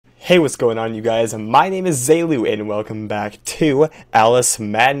Hey, what's going on, you guys? My name is Zailu, and welcome back to Alice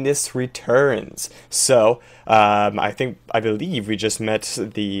Madness Returns. So, I believe we just met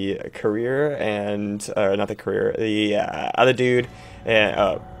the courier and, not the courier, the other dude,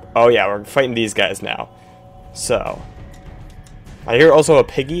 and, oh yeah, we're fighting these guys now. So, I hear also a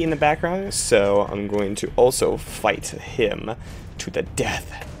piggy in the background, so I'm going to also fight him to the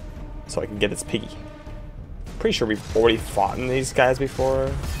death, so I can get this piggy. Pretty sure we've already fought these guys before.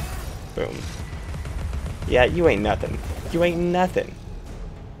 Boom. Yeah, you ain't nothing. You ain't nothing.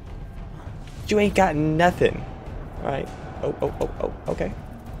 You ain't got nothing. Alright. Oh, okay.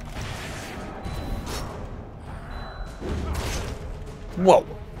 Whoa.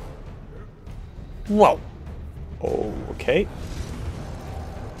 Whoa. Okay.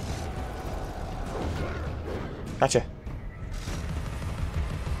 Gotcha.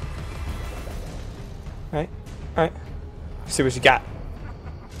 Alright. See what you got.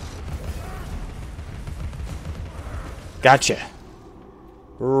 Gotcha.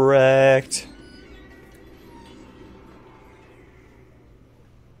 Wrecked.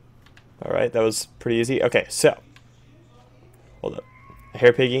 Alright, that was pretty easy. Okay, so. Hold up. A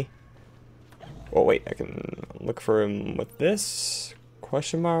hair piggy. Oh, wait, I can look for him with this?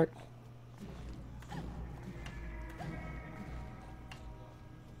 Question mark.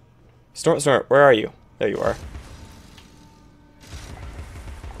 Snort, where are you? There you are.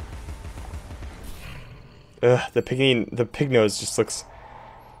 Ugh, the pig nose just looks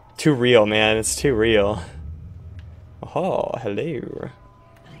too real, man. It's too real. Oh, hello.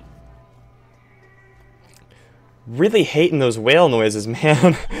 Really hating those whale noises,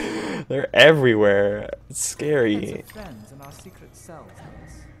 man. They're everywhere. It's scary.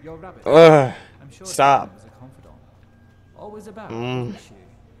 Ugh, stop.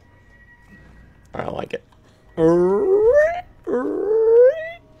 I don't like it. I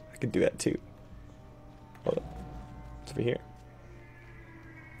could do that too. Hold up. It's over here.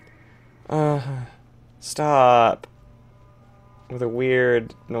 Stop. With the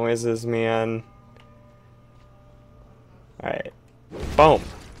weird noises, man. Alright. Boom.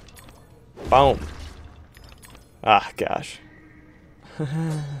 Boom. Ah, gosh. Ow.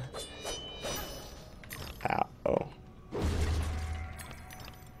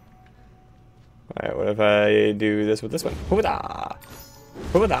 Alright, what if I do this with this one? Hoodah!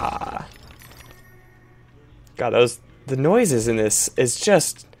 Hoodah! God, the noises in this is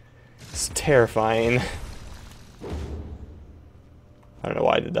just terrifying. I don't know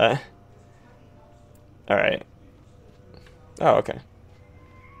why I did that. Alright. Oh, okay.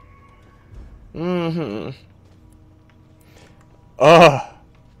 Oh,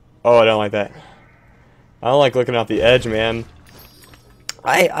 I don't like that. I don't like looking off the edge, man.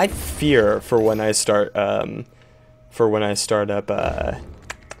 I fear for when I start up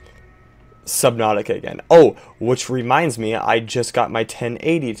Subnautica again. Oh, which reminds me, I just got my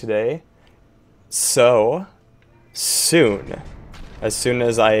 1080 today. So soon, as soon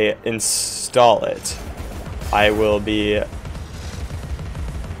as I install it, I will be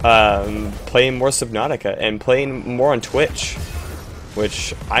playing more Subnautica and playing more on Twitch,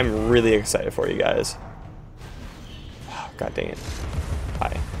 which I'm really excited for, you guys. Oh, God dang it.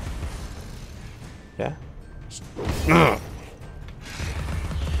 Hi. Yeah?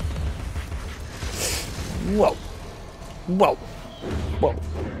 Whoa. Whoa. Whoa.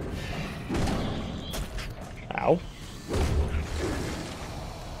 Ow.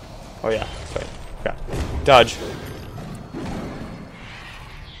 Oh yeah, sorry. Got dodge.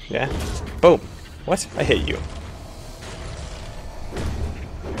 Yeah. Boom. What? I hit you.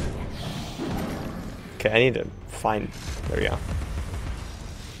 Okay, I need to find. There we go.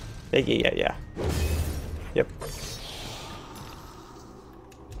 Yeah. Yep.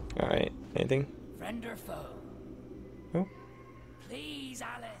 Alright, anything? Friend or foe? Oh. Please,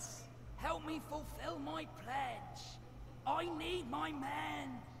 Alice, help me fulfill my pledge. I need my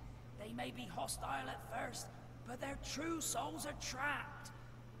men. They may be hostile at first, but their true souls are trapped.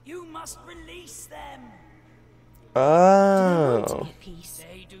 You must release them. Oh.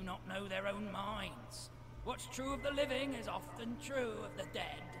 They do not know their own minds. What's true of the living is often true of the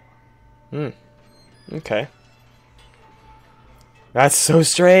dead. Okay. That's so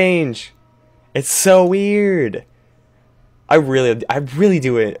strange. It's so weird. I really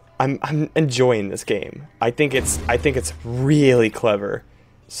do it. I'm enjoying this game. I think it's really clever.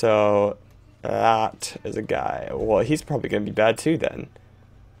 So that is a guy. Well, he's probably gonna be bad too then.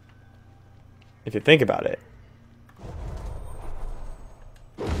 If you think about it.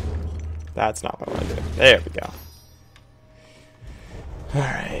 That's not what I want to do. There we go.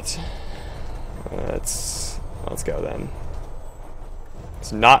 Alright. Let's go then.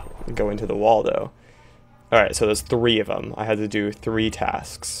 It's not go into the wall, though. Alright, so there's 3 of them. I had to do 3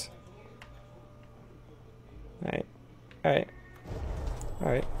 tasks. Alright. Alright.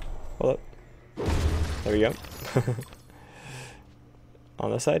 Alright. Hold up. There we go.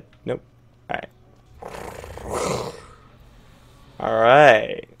 On this side? Nope. Alright.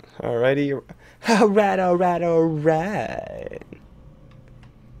 Alright. Alrighty. Alright, alright, alright.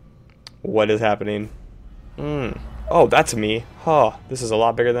 What is happening? Oh, that's me. Oh, this is a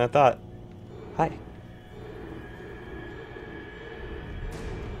lot bigger than I thought. Hi.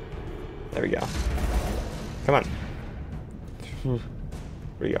 There we go. Come on.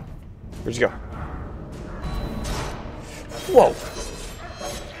 Where'd you go? Where'd you go? Whoa!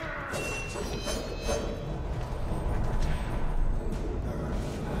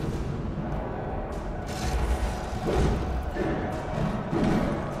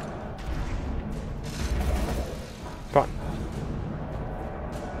 Come on.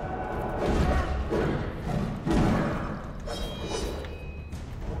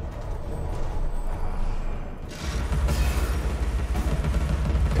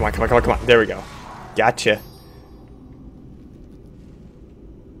 Come on, come on, come on, come on. There we go. Gotcha.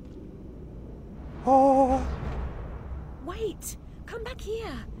 Oh. Wait! Come back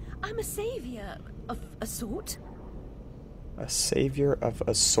here! I'm a savior of a sort. A savior of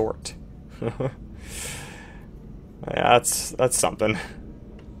a sort. Yeah, that's something.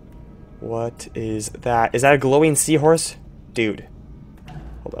 What is that? Is that a glowing seahorse? Dude.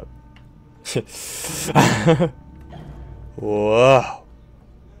 Hold up. Whoa.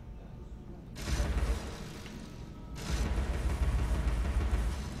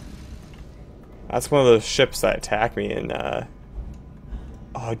 That's one of those ships that attack me in,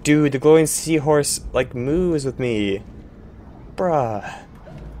 Oh, dude, the glowing seahorse, like, moves with me. Bruh.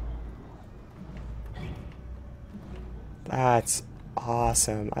 That's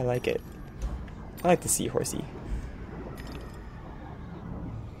awesome. I like it. I like the seahorsey.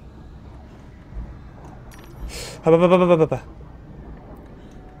 Hubba bubba bubba bubba.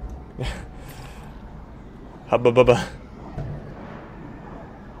 Hubba bubba.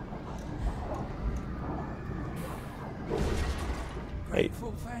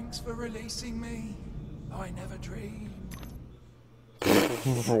 Grateful thanks for releasing me. I never dreamed.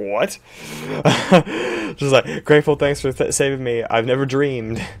 What? Just like, grateful thanks for saving me. I've never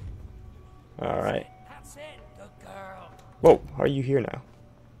dreamed. Alright. That's it, good girl. Whoa, how are you here now?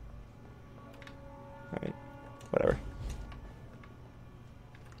 Alright, whatever.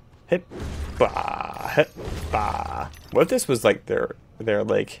 Hit, bah, hit, bah. What if this was like their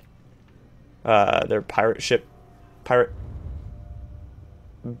like, their pirate ship,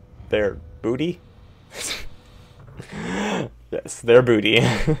 their booty? Yes, their booty.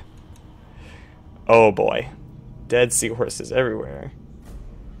 Oh boy. Dead seahorses everywhere.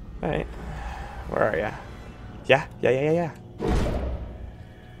 Alright. Where are ya? Yeah.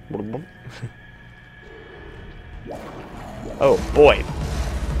 Oh boy.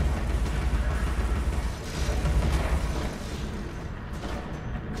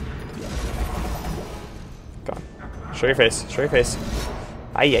 Go on. Show your face. Show your face.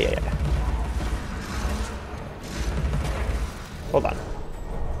 Ay. Hold on.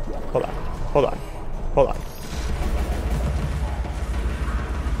 Hold on.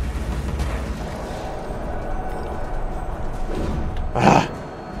 Ah.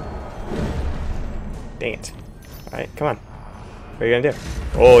 Dang it. Alright, come on. What are you gonna do?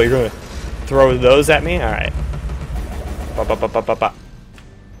 Oh, you're gonna throw those at me? Alright. Ba.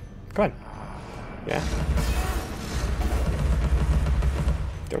 Come on. Yeah.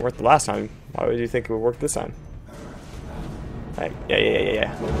 Didn't work the last time. Why would you think it would work this time? Right.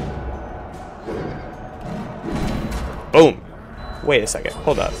 Yeah. Boom. Wait a second.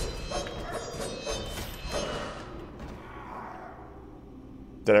 Hold up.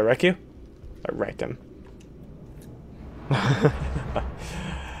 Did I wreck you? I wrecked him.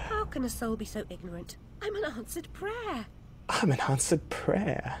 How can a soul be so ignorant? I'm an answered prayer. I'm an answered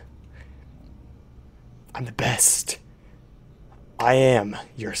prayer. I'm the best. I am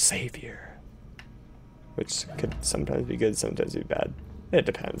your savior. Which could sometimes be good, sometimes be bad. It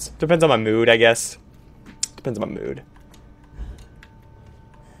depends. Depends on my mood, I guess. Depends on my mood.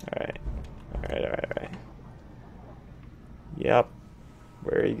 Alright. Yep.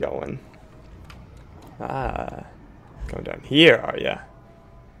 Where are you going? Ah. Going down here, are ya?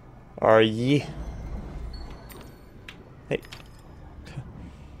 Are ye? Hey.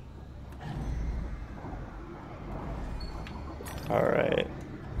 Alright.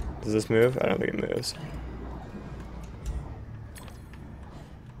 Does this move? I don't think it moves.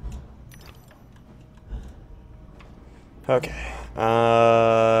 Okay.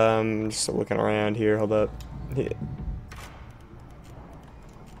 just looking around here. Hold up. Yeah.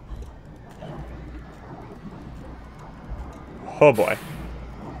 Oh boy.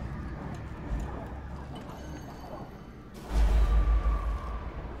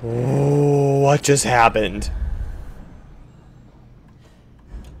 Oh, what just happened?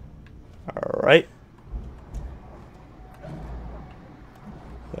 Alright.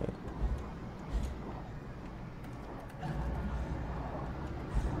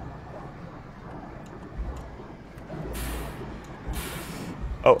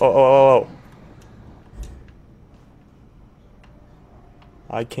 Oh.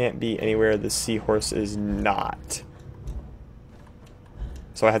 I can't be anywhere the seahorse is not.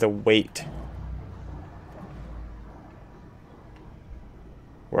 So I have to wait.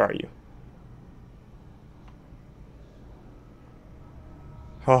 Where are you?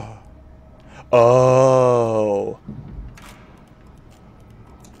 Oh. Oh.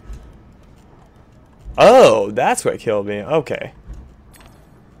 Oh, that's what killed me. Okay.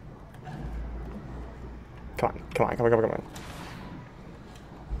 Come on.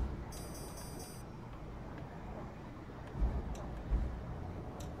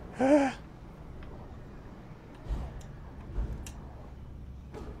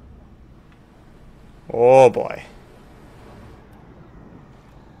 Oh boy.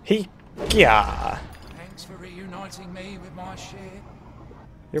 Yeah. Thanks for reuniting me with my ship.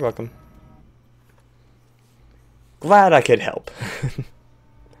 You're welcome. Glad I could help.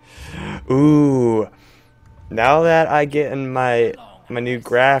 Ooh. Now that I get in my new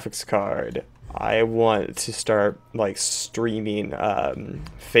graphics card, I want to start like streaming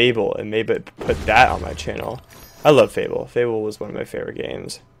Fable and maybe put that on my channel. I love Fable. Fable was one of my favorite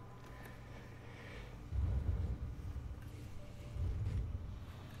games.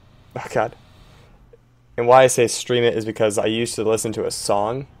 Oh god. And why I say stream it is because I used to listen to a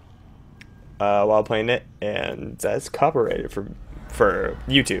song while playing it, and that's copyrighted for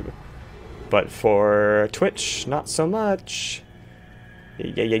YouTube. But for Twitch, not so much.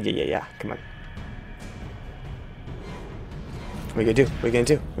 Yeah. Come on. What are you gonna do? What are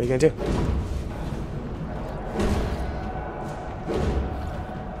you gonna do?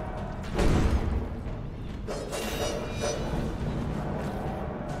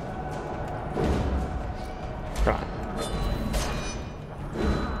 Come on.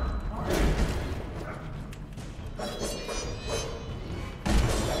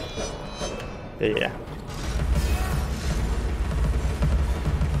 Yeah.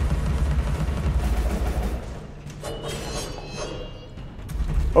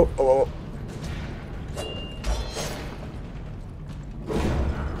 Oh.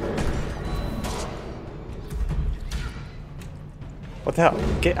 What the hell?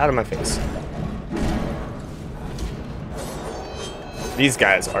 Get out of my face. These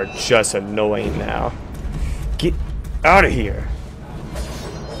guys are just annoying now. Get out of here.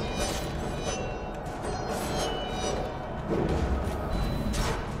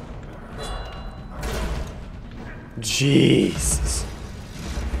 Jesus.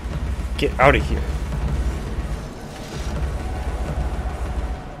 Get out of here.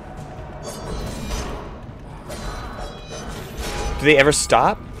 Do they ever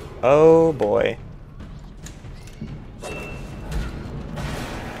stop? Oh boy.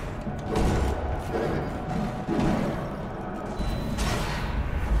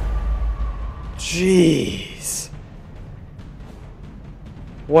 Jeez.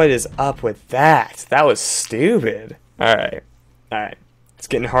 What is up with that? That was stupid. Alright. It's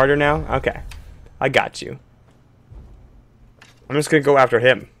getting harder now? Okay. I got you. I'm just gonna go after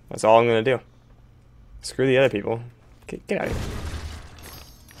him. That's all I'm gonna do. Screw the other people. Get out of here.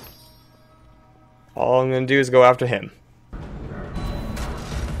 All I'm gonna do is go after him.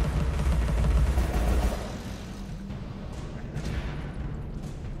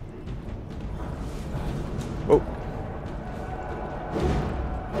 Oh.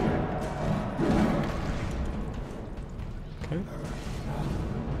 Okay.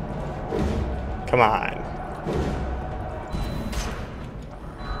 Come on.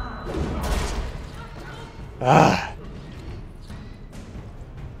 Ah.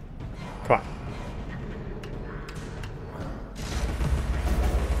 Come on.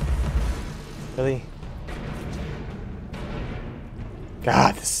 Really?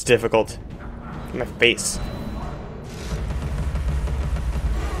 God, this is difficult. In my face.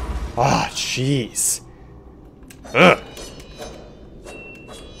 Ah, oh, jeez. Ugh.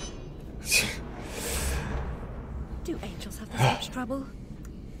 Do angels have this much trouble?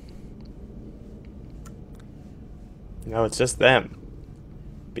 No, it's just them.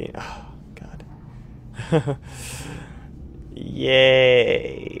 Being, oh, God.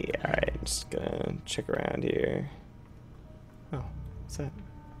 Yay. Alright. just gonna check around here. Oh, what's that?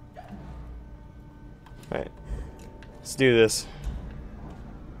 Alright. Let's do this.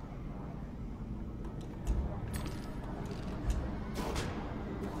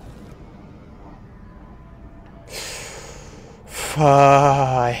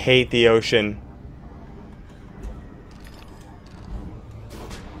 I hate the ocean.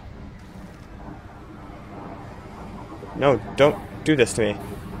 No, don't do this to me.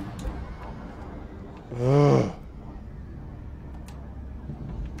 Ugh.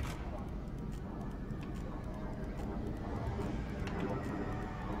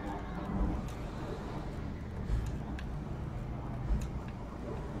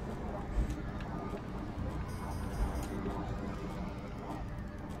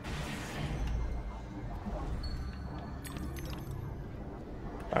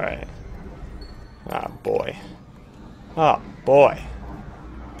 Alright. Ah, boy. Oh, boy.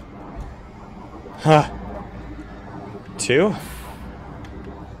 Huh. 2?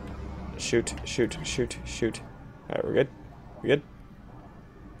 Shoot, shoot, shoot, shoot. Alright, we're good? We good?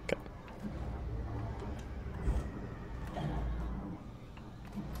 Okay.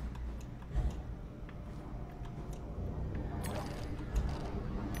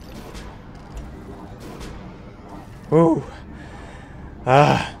 Ooh.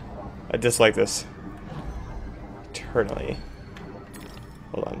 Ah. I dislike this. Eternally.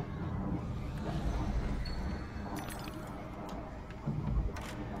 Hold on.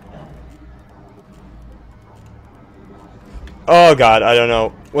 Oh god, I don't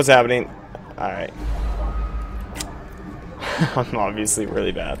know what's happening. Alright. I'm obviously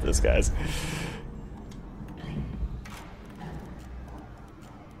really bad at this, guys.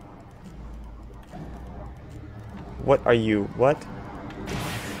 What are you? What?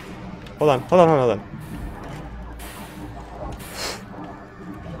 Hold on, hold on, hold on.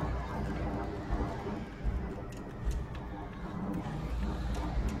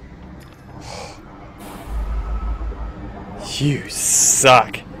 You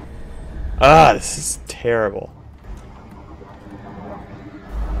suck. Ah, this is terrible.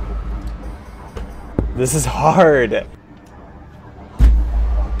 This is hard.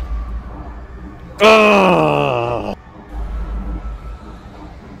 Ugh.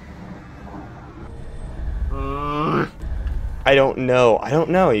 I don't know. I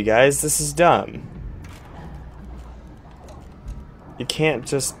don't know, you guys. This is dumb. You can't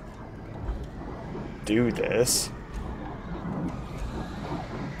just do this.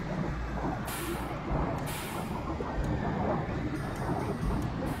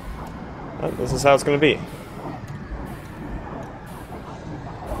 Oh, this is how it's going to be.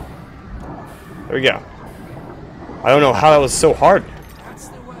 There we go. I don't know how that was so hard.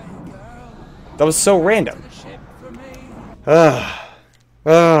 That was so random.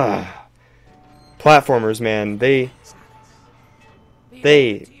 Platformers, man, they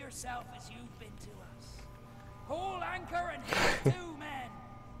To yourself as you've been to us. Haul anchor and hit to, men.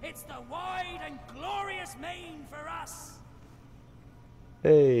 It's the wide and glorious main for us.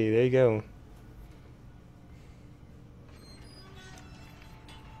 Hey, there you go.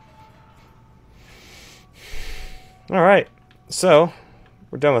 Alright, so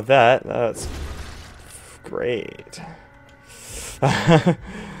we're done with that. That's great.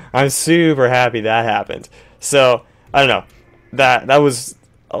 I'm super happy that happened. So, I don't know. That was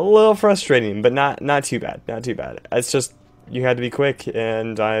a little frustrating, but not too bad. Not too bad. It's just you had to be quick,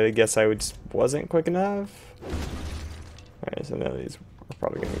 and I guess I wasn't quick enough. Alright, so none of these are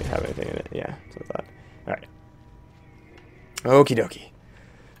probably going to have anything in it. Yeah, so I thought. Alright. Okie dokie.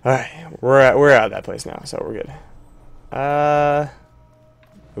 Alright, we're out of that place now, so we're good.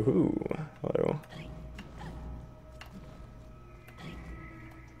 Ooh, hello.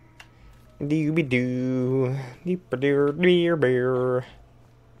 Dooby-doo, beer.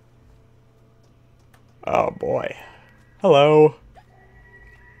 Oh boy. Hello.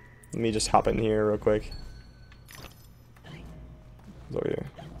 Let me just hop in here real quick. It's over here.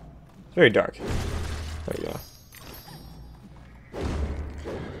 It's very dark. There you go.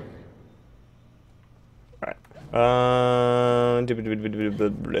 Alright.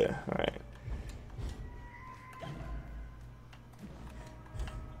 Alright.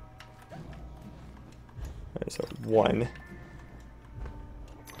 So 1,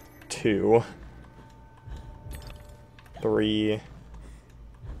 2, 3,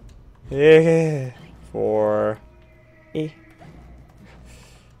 4.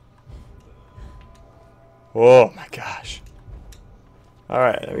 Oh my gosh.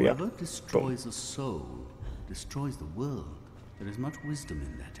 Alright, there we go. Whoever destroys a soul destroys the world. There is much wisdom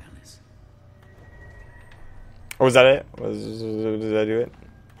in that, Alice. Oh, was that it? Did I do it?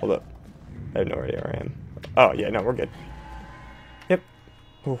 Hold up. I have no idea where I am. Oh, yeah, no, we're good. Yep.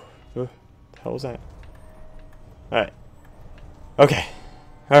 Ooh, ooh, the hell was that? Alright. Okay.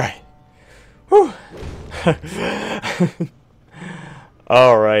 Alright. Whew.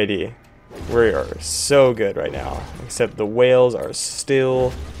 Alrighty. We are so good right now. Except the whales are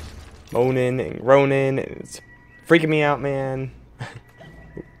still moaning and groaning, and it's freaking me out, man.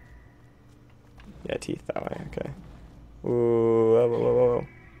 Yeah, teeth that way, okay. Ooh, whoa, whoa, whoa, whoa.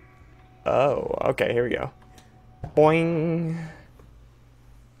 Oh, okay, here we go. Boing.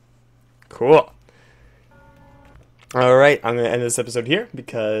 Cool. Alright, I'm going to end this episode here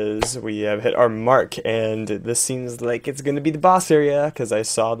because we have hit our mark, and this seems like it's going to be the boss area because I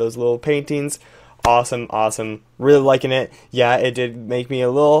saw those little paintings. Awesome, awesome. Really liking it. Yeah, it did make me a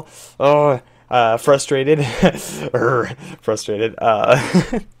little frustrated. Frustrated.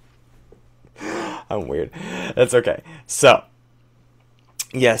 I'm weird. That's okay. So,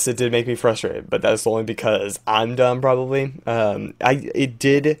 yes, it did make me frustrated, but that's only because I'm dumb, probably. It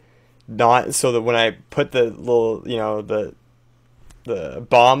did not, so that when I put the little, you know, the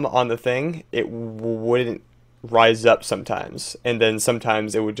bomb on the thing, it wouldn't rise up sometimes, and then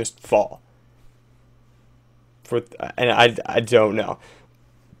sometimes it would just fall. And I don't know,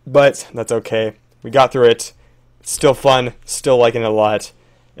 but that's okay. We got through it. It's still fun. Still liking it a lot.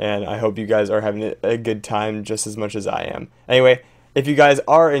 And I hope you guys are having a good time just as much as I am. Anyway, if you guys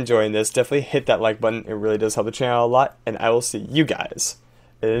are enjoying this, definitely hit that like button. It really does help the channel a lot. And I will see you guys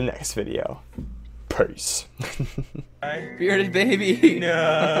in the next video. Peace. Bearded baby!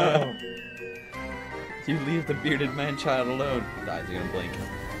 No. You leave the bearded man-child alone. His eyes are gonna blink.